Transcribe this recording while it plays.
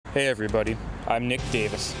Hey everybody, I'm Nick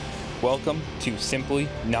Davis. Welcome to Simply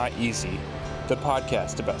Not Easy, the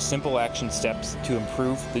podcast about simple action steps to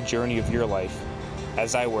improve the journey of your life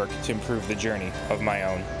as I work to improve the journey of my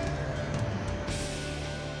own.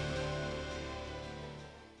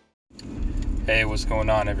 Hey, what's going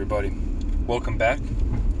on everybody? Welcome back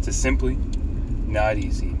to Simply Not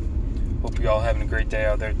Easy. Hope you're all having a great day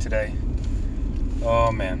out there today.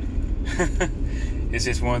 Oh man, it's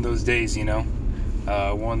just one of those days,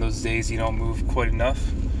 one of those days you don't move quite enough.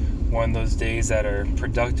 One of those days that are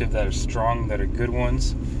productive, that are strong, that are good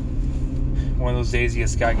ones. One of those days you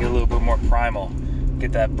just gotta get a little bit more primal.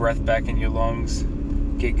 Get that breath back in your lungs.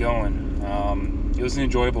 Get going. It was an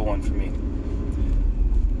enjoyable one for me.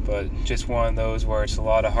 But just one of those where it's a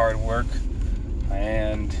lot of hard work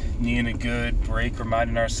and needing a good break,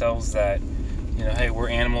 reminding ourselves that, hey, we're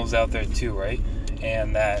animals out there too, right?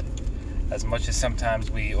 And that as much as sometimes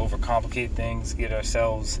we overcomplicate things, get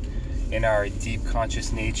ourselves in our deep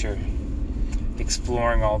conscious nature,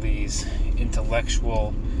 exploring all these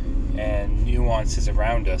intellectual and nuances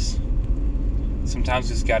around us, sometimes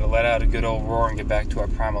we just got to let out a good old roar and get back to our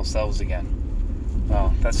primal selves again.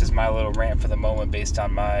 Well, that's just my little rant for the moment based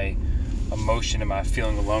on my emotion and my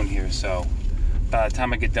feeling alone here. So by the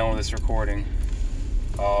time I get done with this recording,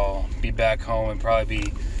 I'll be back home and probably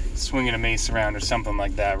be swinging a mace around or something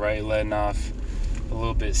like that, right? Letting off a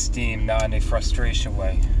little bit of steam, not in a frustration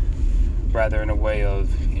way, rather in a way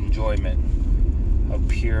of enjoyment, of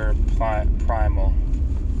pure primal,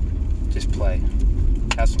 just play,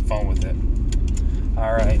 have some fun with it.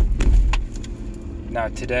 Alright, now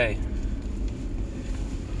today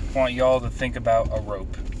I want y'all to think about a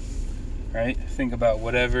rope, right? Think about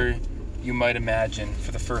whatever you might imagine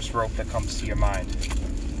for the first rope that comes to your mind.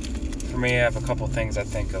 For me, I have a couple things I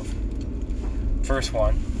think of. First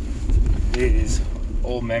one is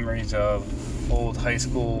old memories of old high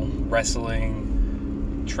school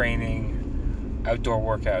wrestling, training, outdoor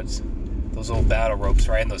workouts. Those old battle ropes,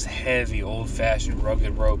 right? And those heavy, old-fashioned,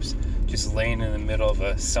 rugged ropes just laying in the middle of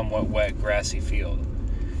a somewhat wet, grassy field.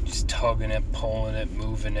 Just tugging it, pulling it,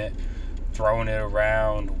 moving it, throwing it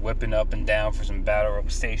around, whipping up and down for some battle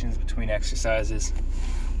rope stations between exercises.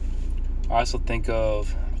 I also think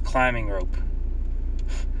of climbing rope,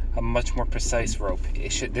 a much more precise rope.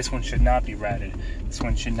 This one should not be ratted. This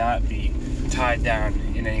one should not be tied down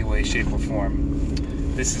in any way, shape, or form.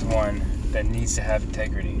 This is one that needs to have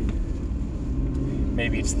integrity.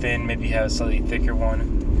 Maybe it's thin, maybe you have a slightly thicker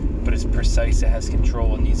one, but it's precise, it has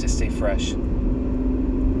control, it needs to stay fresh.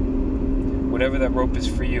 Whatever that rope is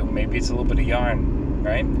for you, maybe it's a little bit of yarn,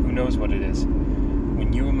 right? Who knows what it is?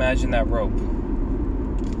 When you imagine that rope,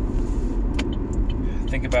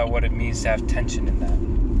 think about what it means to have tension in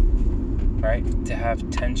that, right? To have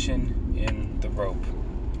tension in the rope.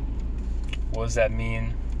 What does that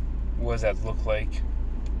mean? What does that look like?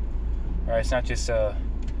 All right, it's not just a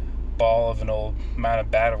ball of an old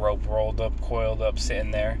mounted battle rope rolled up, coiled up,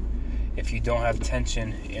 sitting there. If you don't have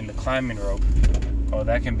tension in the climbing rope, well,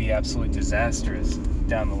 that can be absolutely disastrous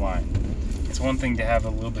down the line. It's one thing to have a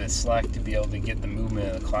little bit of slack to be able to get the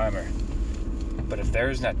movement of the climber. But if there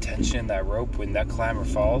is not tension in that rope when that climber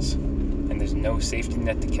falls, and there's no safety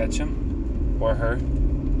net to catch him or her,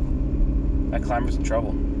 that climber's in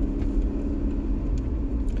trouble.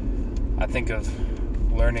 I think of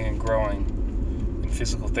learning and growing in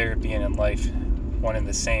physical therapy and in life, one and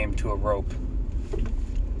the same to a rope.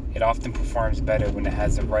 It often performs better when it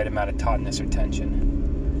has the right amount of tautness or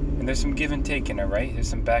tension. And there's some give and take in it, right? There's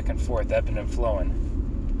some back and forth, ebbing and flowing.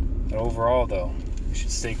 And overall, though, you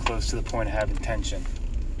should stay close to the point of having tension.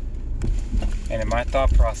 And in my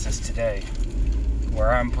thought process today,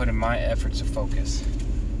 where I'm putting my efforts of focus,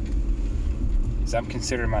 is I'm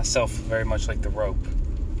considering myself very much like the rope.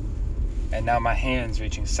 And now my hands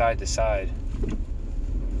reaching side to side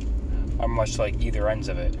are much like either ends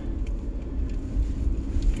of it.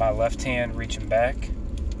 My left hand reaching back,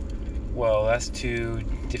 well, that's two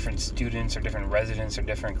different students or different residents or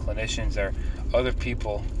different clinicians or other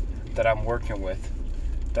people that I'm working with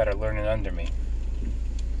that are learning under me,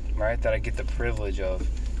 right? That I get the privilege of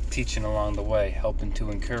teaching along the way, helping to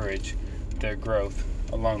encourage their growth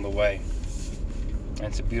along the way. And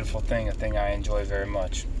it's a beautiful thing, a thing I enjoy very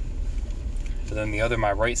much. But then the other,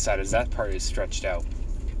 my right side, as that part is stretched out,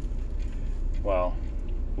 well,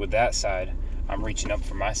 with that side, I'm reaching up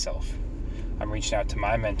for myself. I'm reaching out to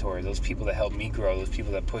my mentors, those people that help me grow, those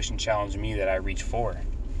people that push and challenge me that I reach for,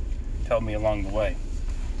 to help me along the way.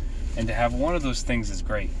 And to have one of those things is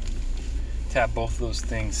great. To have both of those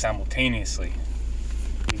things simultaneously,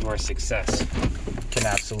 your success can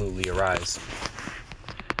absolutely arise.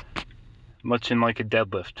 Much in like a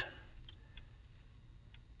deadlift.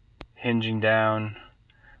 hinging down,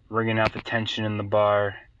 wringing out the tension in the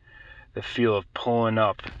bar, the feel of pulling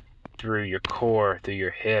up through your core, through your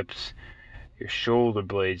hips, your shoulder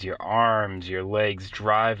blades, your arms, your legs,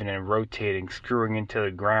 driving and rotating, screwing into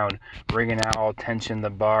the ground, wringing out all tension in the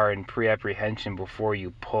bar in pre-apprehension before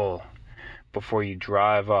you pull, before you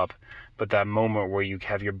drive up. But that moment where you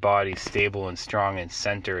have your body stable and strong and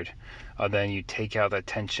centered, then you take out that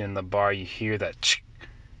tension in the bar, you hear that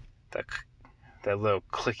little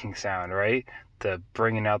clicking sound, right? The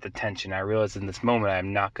bringing out the tension. I realize in this moment I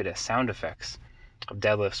am not good at sound effects of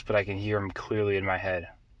deadlifts, but I can hear them clearly in my head.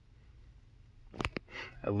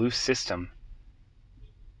 A loose system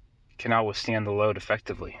cannot withstand the load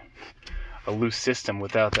effectively. A loose system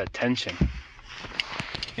without that tension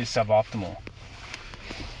is suboptimal.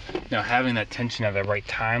 Now, having that tension at the right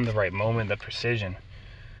time, the right moment, the precision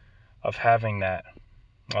of having that,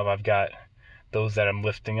 I've got those that I'm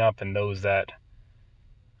lifting up and those that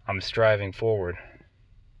I'm striving forward,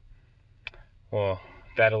 well,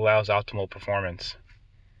 that allows optimal performance.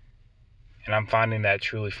 And I'm finding that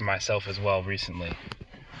truly for myself as well recently,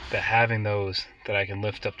 that having those that I can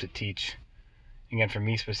lift up to teach, again, for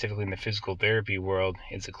me specifically in the physical therapy world,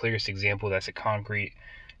 is the clearest example. That's a concrete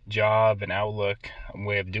job and outlook, a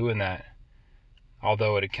way of doing that,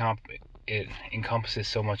 although it encompasses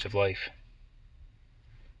so much of life.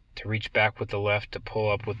 To reach back with the left, to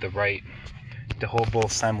pull up with the right, to hold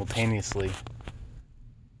both simultaneously,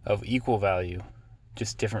 of equal value,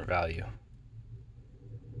 just different value.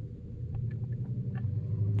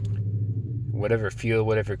 Whatever field,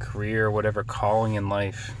 whatever career, whatever calling in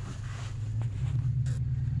life,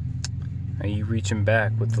 are you reaching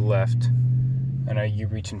back with the left? And are you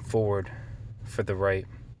reaching forward for the right,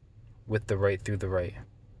 with the right, through the right?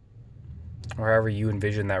 Or however you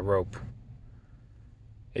envision that rope.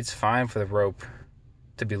 It's fine for the rope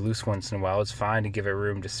to be loose once in a while. It's fine to give it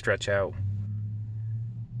room to stretch out.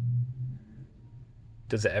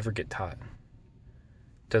 Does it ever get taut?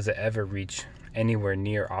 Does it ever reach anywhere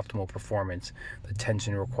near optimal performance? The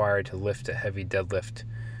tension required to lift a heavy deadlift,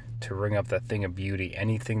 to ring up that thing of beauty,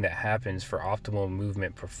 anything that happens for optimal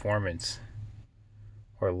movement performance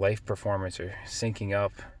or life performance, or syncing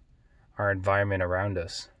up our environment around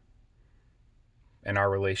us and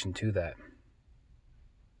our relation to that.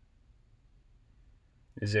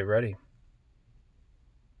 Is it ready?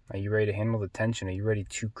 Are you ready to handle the tension? Are you ready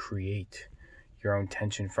to create your own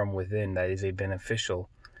tension from within that is a beneficial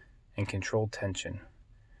and controlled tension,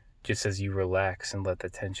 just as you relax and let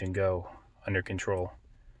the tension go under control?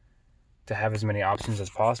 To have as many options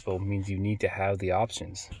as possible means you need to have the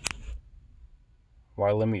options.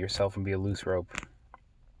 Why limit yourself and be a loose rope?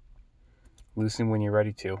 Loosen when you're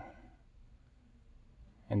ready to,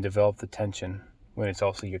 and develop the tension when it's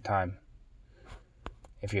also your time.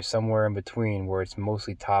 If you're somewhere in between where it's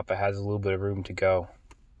mostly taut but has a little bit of room to go,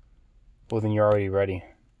 well, then you're already ready.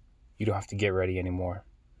 You don't have to get ready anymore.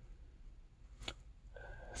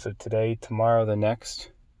 So today, tomorrow, the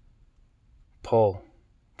next, pull,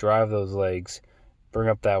 drive those legs, bring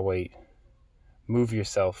up that weight, move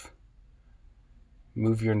yourself,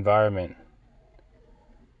 move your environment.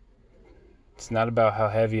 It's not about how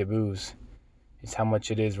heavy it moves. It's how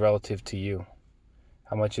much it is relative to you,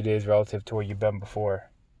 how much it is relative to where you've been before.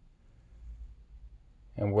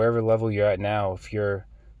 And wherever level you're at now, if you're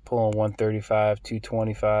pulling 135,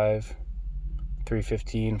 225,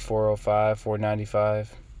 315, 405,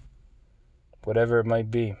 495, whatever it might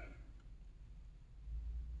be,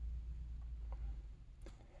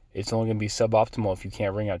 it's only going to be suboptimal if you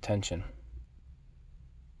can't wring out tension.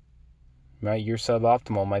 Right? Your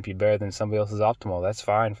suboptimal might be better than somebody else's optimal. That's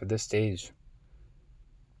fine for this stage.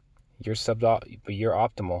 But your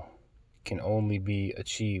optimal can only be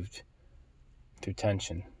achieved through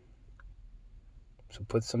tension. So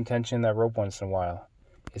put some tension in that rope once in a while.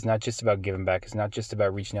 It's not just about giving back. It's not just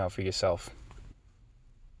about reaching out for yourself.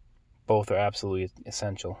 Both are absolutely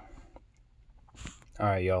essential. All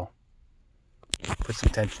right, y'all. Put some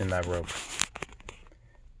tension in that rope.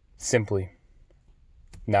 Simply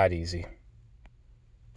not easy.